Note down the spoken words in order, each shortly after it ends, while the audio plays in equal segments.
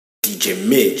DJ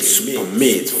Mid, Super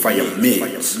Mid, Fire Mid,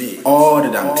 all the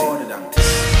damn thing.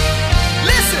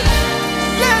 Listen,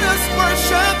 let us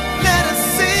worship, let us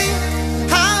sing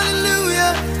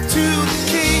hallelujah to the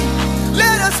King.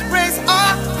 Let us raise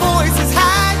our voices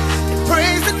high and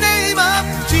praise the name of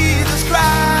Jesus Christ.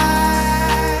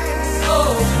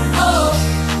 Oh, oh,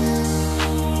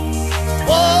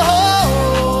 oh,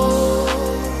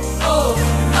 oh,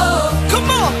 oh.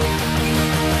 Come on,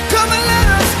 come and let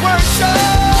us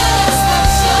worship.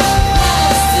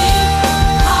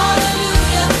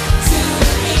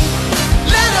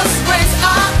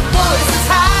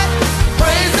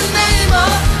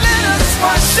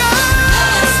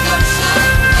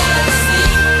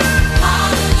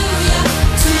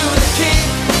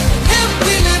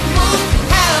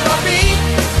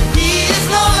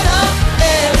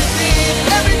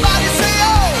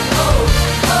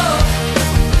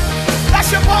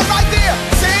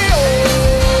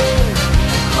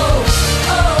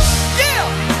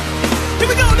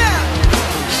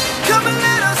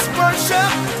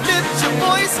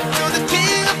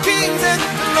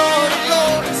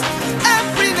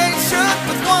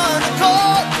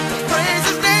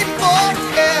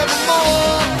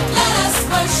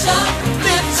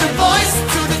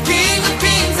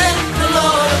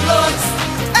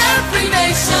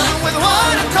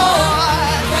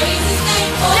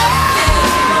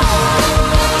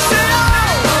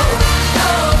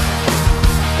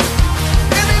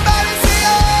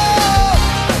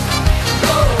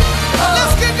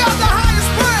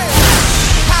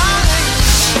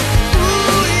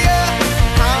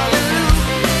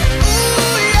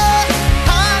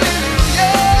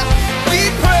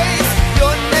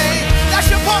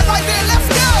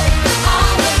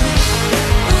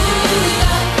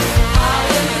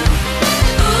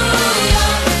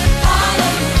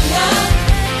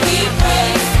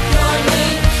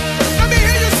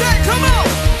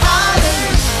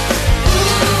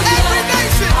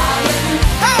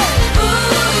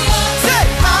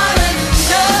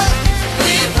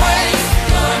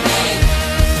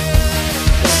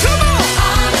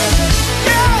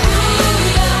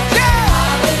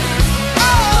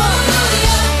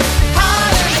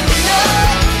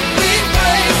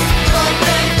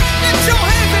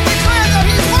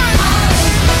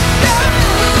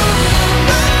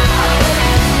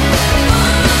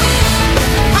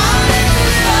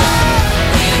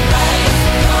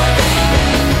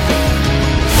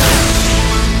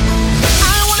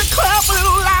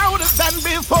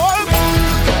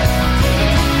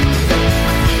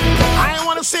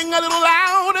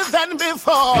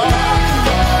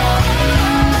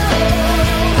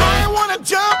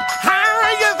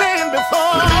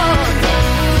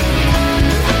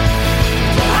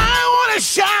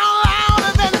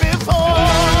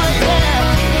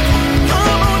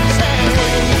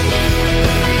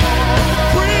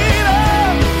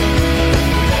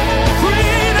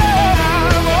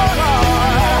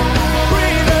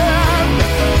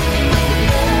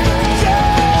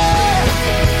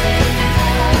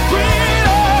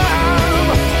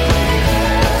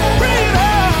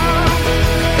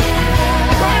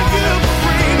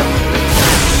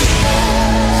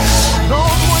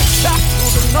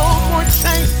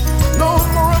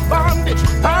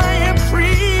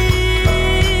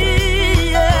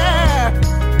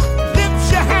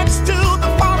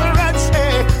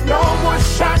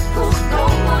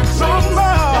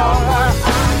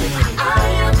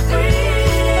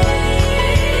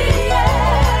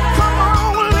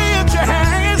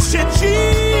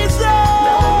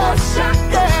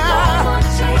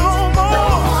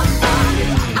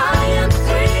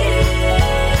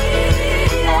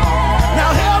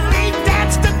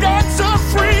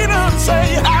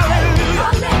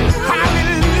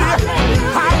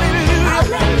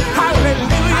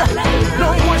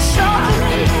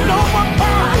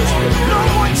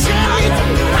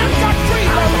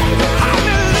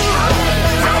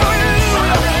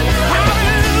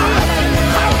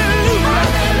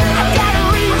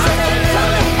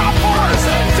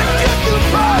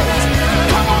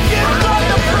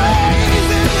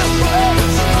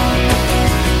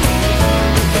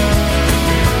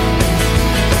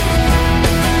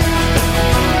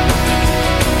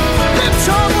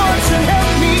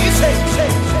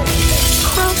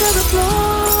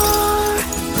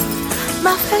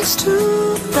 To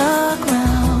the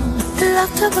ground,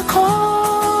 left to the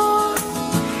core,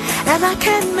 and I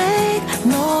can't make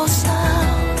no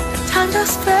sound. Time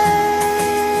just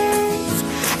fades,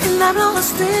 and I'm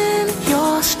lost in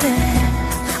your stare.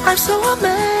 I'm so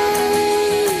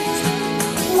amazed.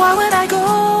 Why would I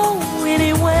go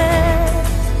anywhere?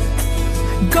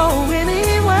 Go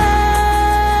anywhere?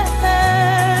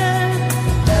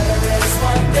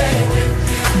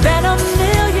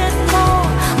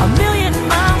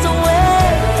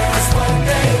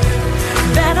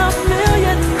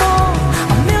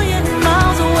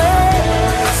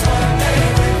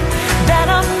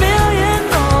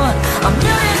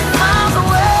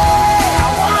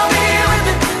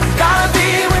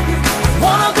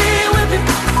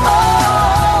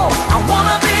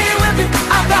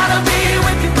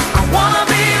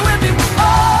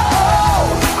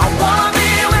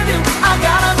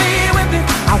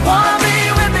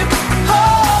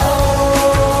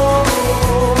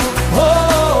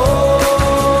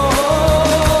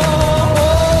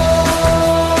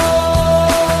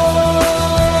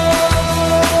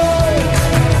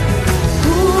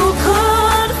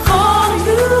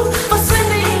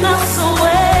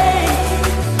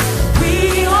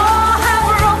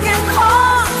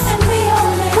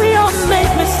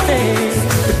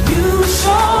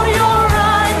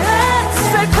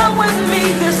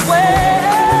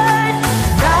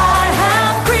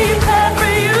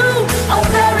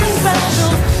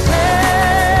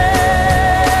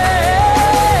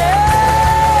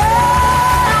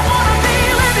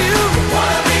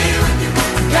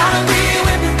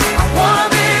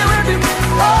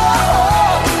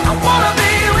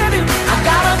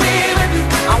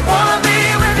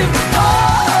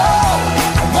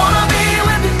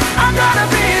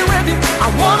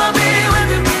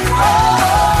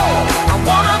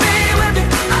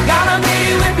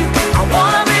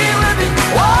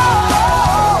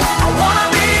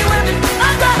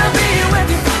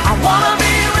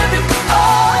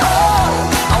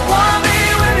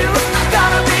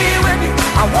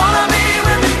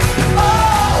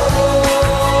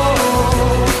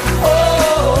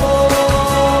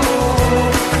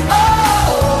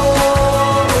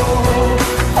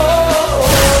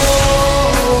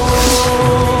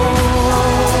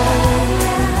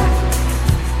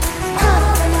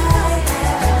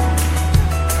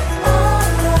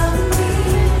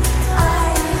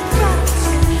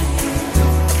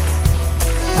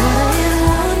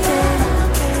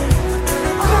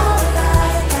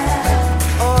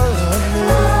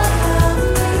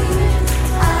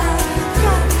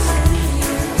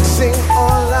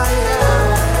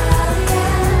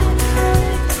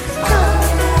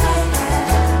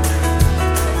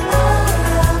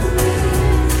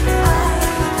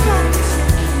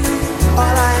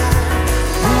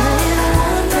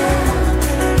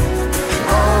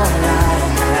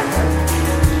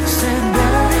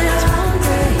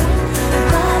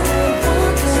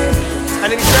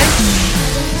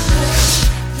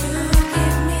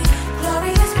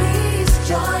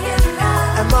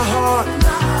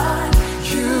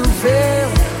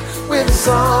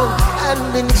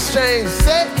 And in exchange,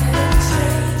 say,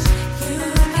 You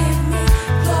give me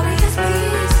glorious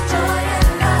peace, joy and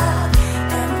love,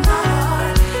 and my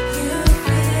heart you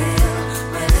fill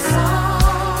with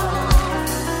song.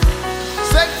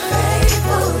 say,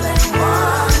 Faithful and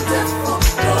wonderful,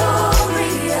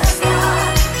 glorious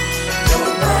God, your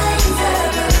ways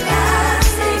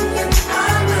everlasting, and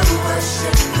I will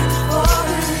worship you for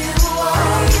who you are.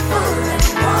 Faithful and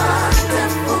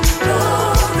wonderful,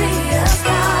 glorious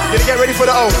God. get ready for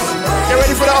the oath. Get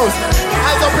ready for the oath.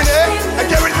 Hands up in the air and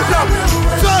get ready to jump.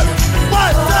 2,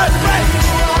 1, 2,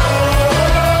 3.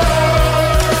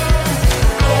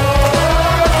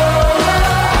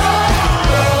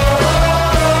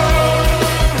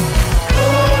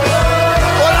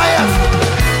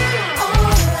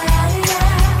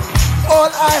 All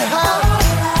I have,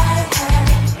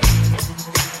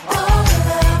 All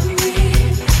of me,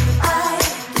 I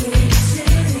give to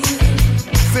you.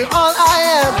 say all I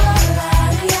am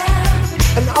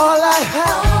and all I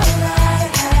have,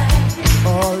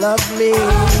 all of me.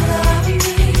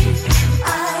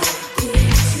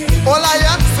 All I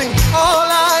am, sing all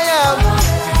I am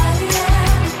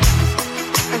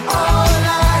and all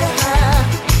I have,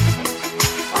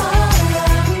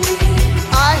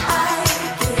 I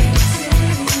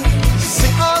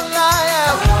sing all I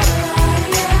am.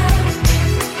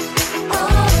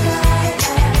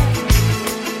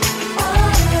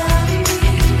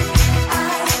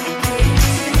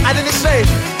 And in exchange,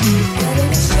 and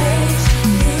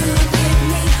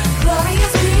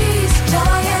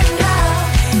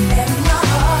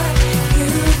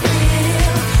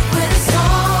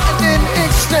in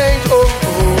exchange, oh,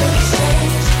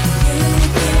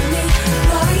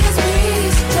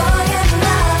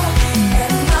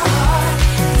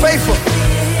 faithful,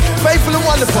 faithful and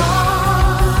wonderful.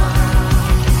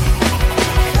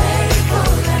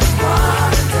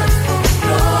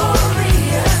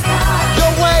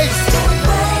 Your ways,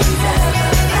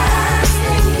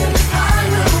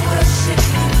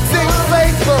 sing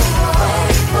faithful.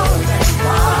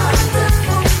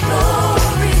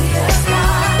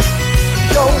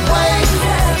 Your ways,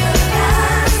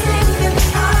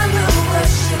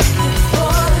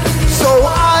 so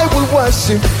I will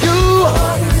worship you,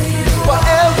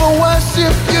 forever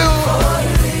worship you.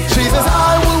 Jesus,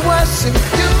 I will worship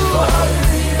you.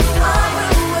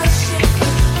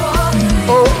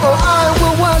 Oh, oh, I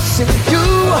will worship you,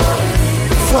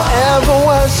 forever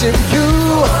worship you.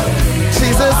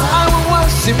 Jesus, I will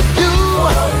worship you.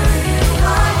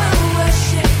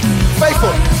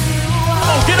 Faithful. Come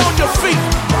on, get on your feet.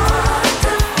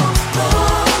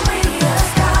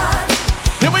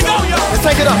 Here we go, y'all. Let's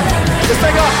take it up. Let's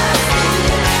take it up.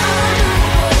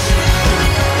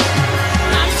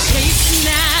 I'm chasing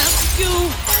after you,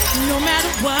 no matter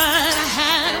what I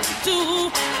have to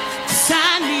do, 'cause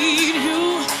I need you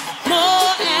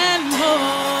more and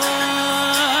more.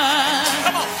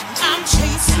 I'm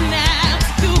chasing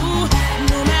after you,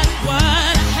 no matter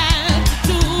what I have to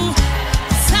do,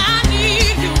 'cause I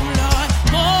need you, Lord,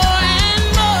 more and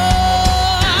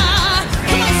more.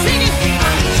 Come on, sing it.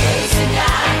 I'm chasing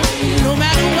after you, no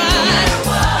matter what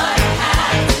I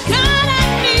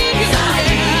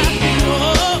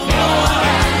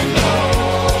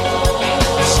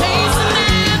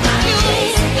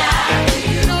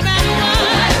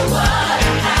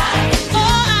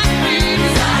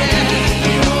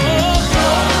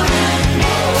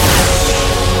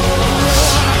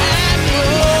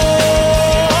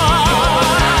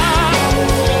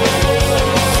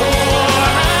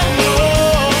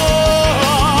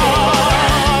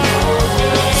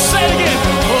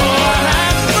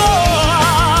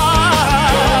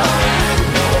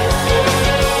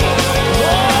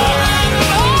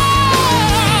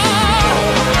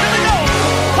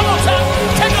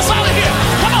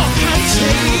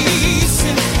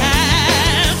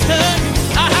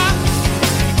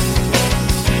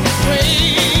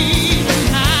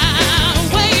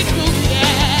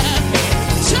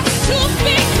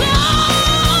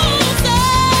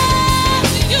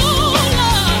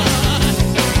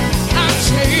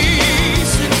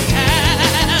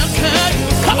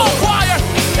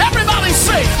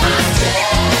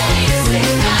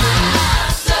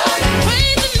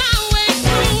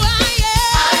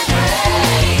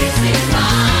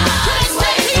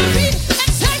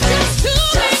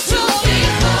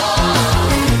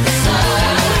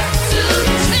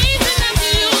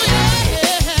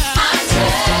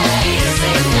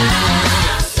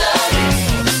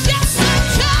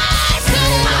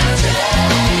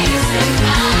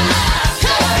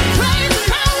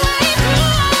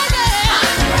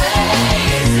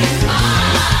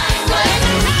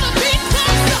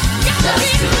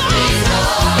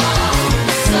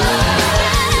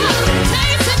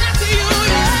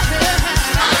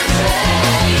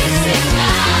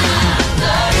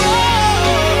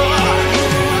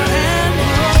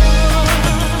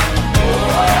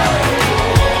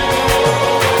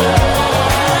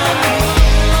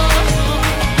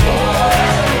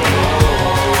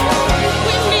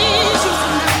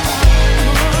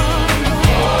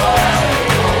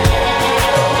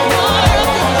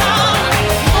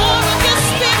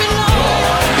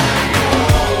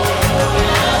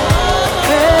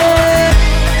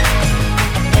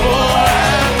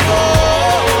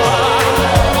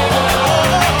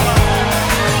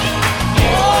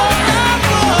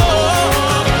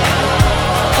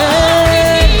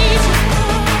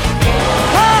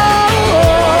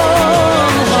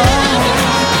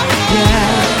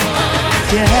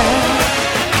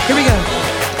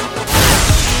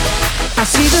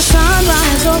the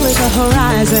sunrise over the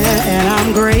horizon, and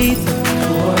I'm grateful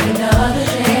for another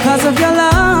day. Because of your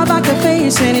love, I can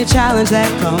face any challenge that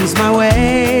comes my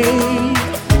way.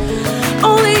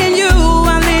 Only in you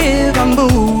I live, I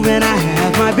move, and I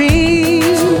have my being.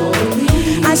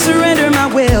 I surrender my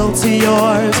will to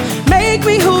yours. Make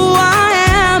me who I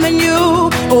am in you.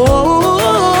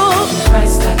 Oh,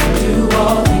 Christ, I can do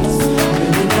all things.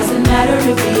 Really doesn't matter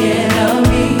if the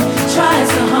enemy tries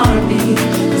to harm me.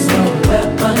 There's no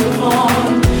weapon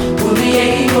formed will be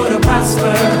able to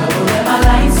prosper. I will let my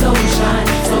light so shine,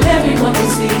 so everyone can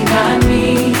see not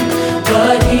me,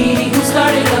 but He who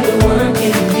started up the work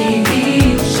in me,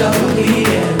 He shall complete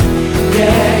it.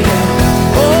 Yeah,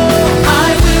 yeah. Oh, I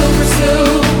will pursue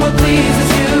what pleases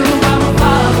you. I will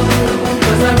follow through,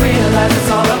 'cause I realize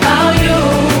it's all about you.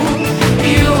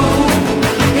 You,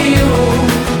 you.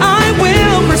 I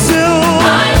will pursue.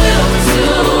 I will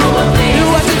pursue what pleases Do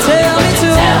what you you. tell me to.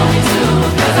 Tell me to,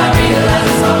 'cause I realize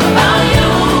it's all about you.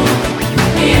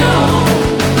 You,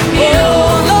 you.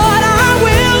 Oh Lord, I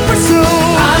will pursue.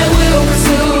 I will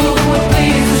pursue what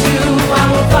pleases you. I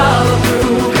will follow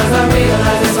through, 'cause I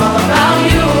realize it's all about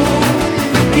you.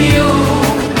 You,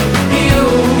 you.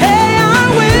 Hey, I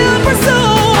will pursue.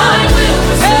 I will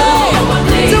pursue what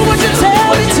pleases do what you tell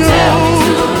me to.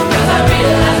 'cause I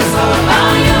realize it's all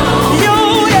about you. You,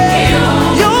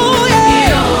 yeah. You,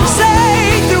 yeah. Say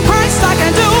through Christ I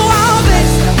can do all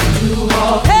things.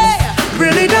 Hey,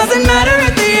 really doesn't matter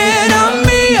at the end of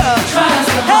me.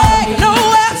 Hey, no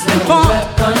weapon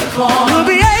formed will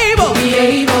be able. Be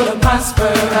able to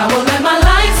prosper. I will let my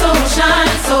light so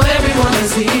shine, so everyone can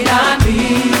see not me,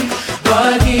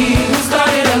 but He who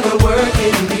started a good work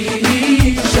in me,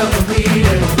 He shall complete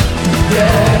it.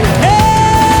 Yeah.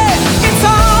 Hey, it's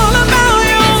all about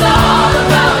you. It's all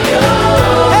about you.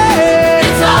 Hey,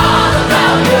 It's all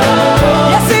about you.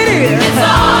 yes it is. It's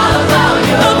all about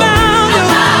you. About you.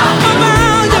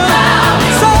 About you.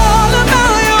 It's all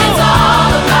about you. It's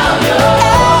all about you.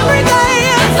 Every day.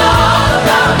 It's all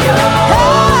about you.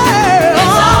 Hey,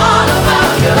 It's all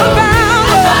about you. about you.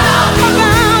 About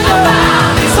you.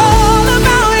 It's all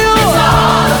about you. It's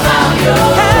all about you.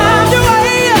 Have your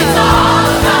way. It's all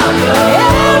about you.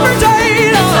 Every day.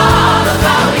 It's all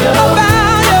about you.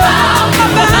 About you.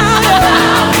 About you.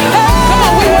 Come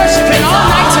on, we worshiping all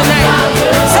night tonight.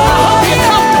 So I hope you're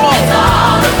comfortable. It's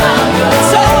all about you.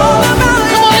 It's all about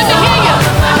you.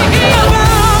 Come on, let me hear you.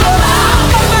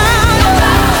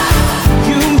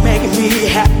 You make me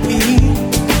happy.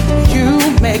 You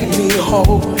make me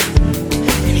whole.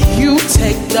 And you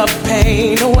take the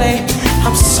pain away.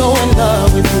 I'm so in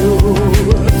love with you.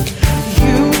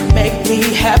 You make me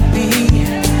happy.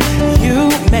 You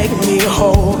make me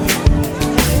whole.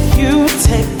 You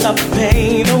take the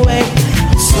pain away.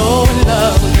 I'm so in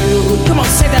love with you. Come on,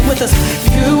 say that with us.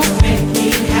 You make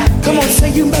me happy. Come on, say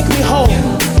you make me whole.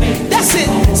 That's it.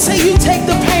 Say you take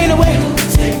the pain away.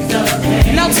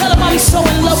 Now tell them I'm so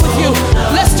in love with you.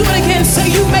 Let's do it again. Say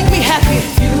you make me happy.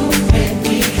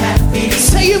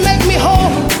 Say you make me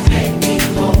whole.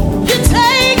 You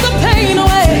take the pain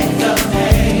away.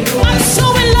 I'm so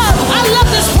in love. I love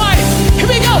this party. Here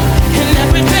we go. And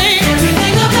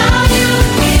everything about you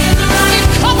is right.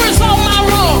 It covers all my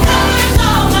wrong.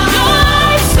 Your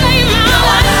life saved my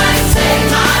life.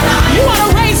 You want to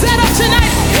raise that up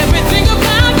tonight? Everything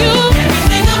about you.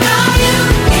 Everything about you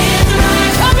is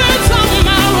right. Covers all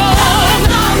my wrong.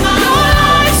 Your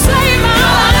life saved my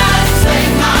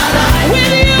life.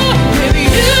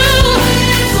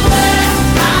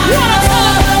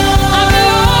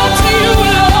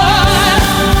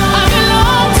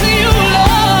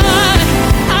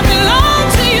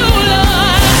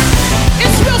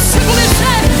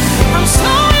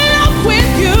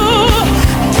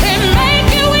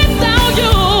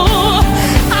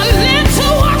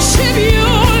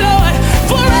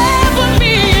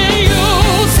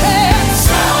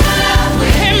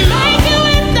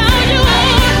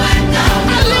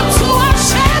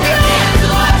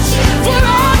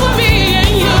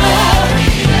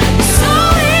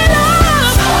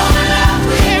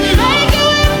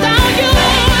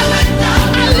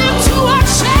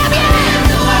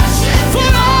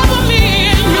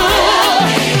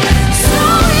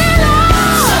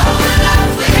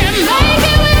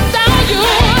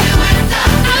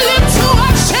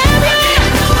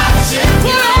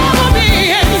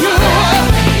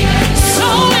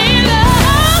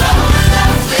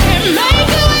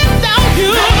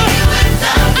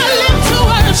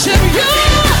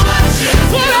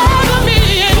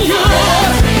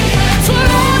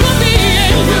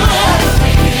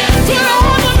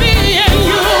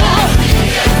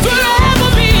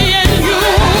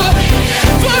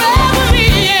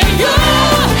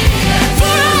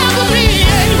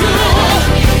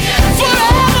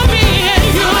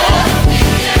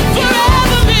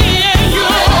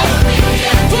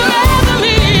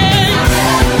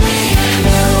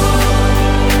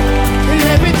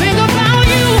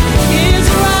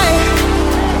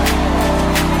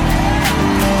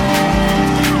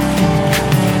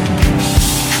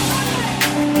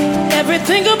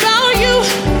 Everything about you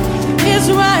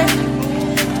is right.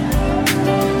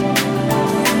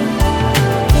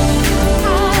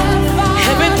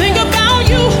 Everything about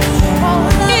you,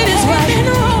 it is right.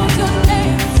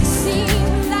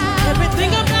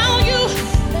 Everything about you,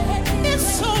 it's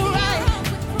so right.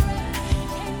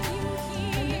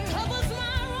 It covers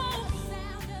my wrong.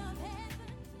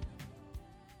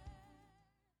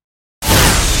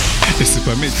 C'est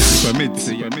pas métier, c'est pas métier,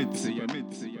 c'est pas métier, c'est pas métier.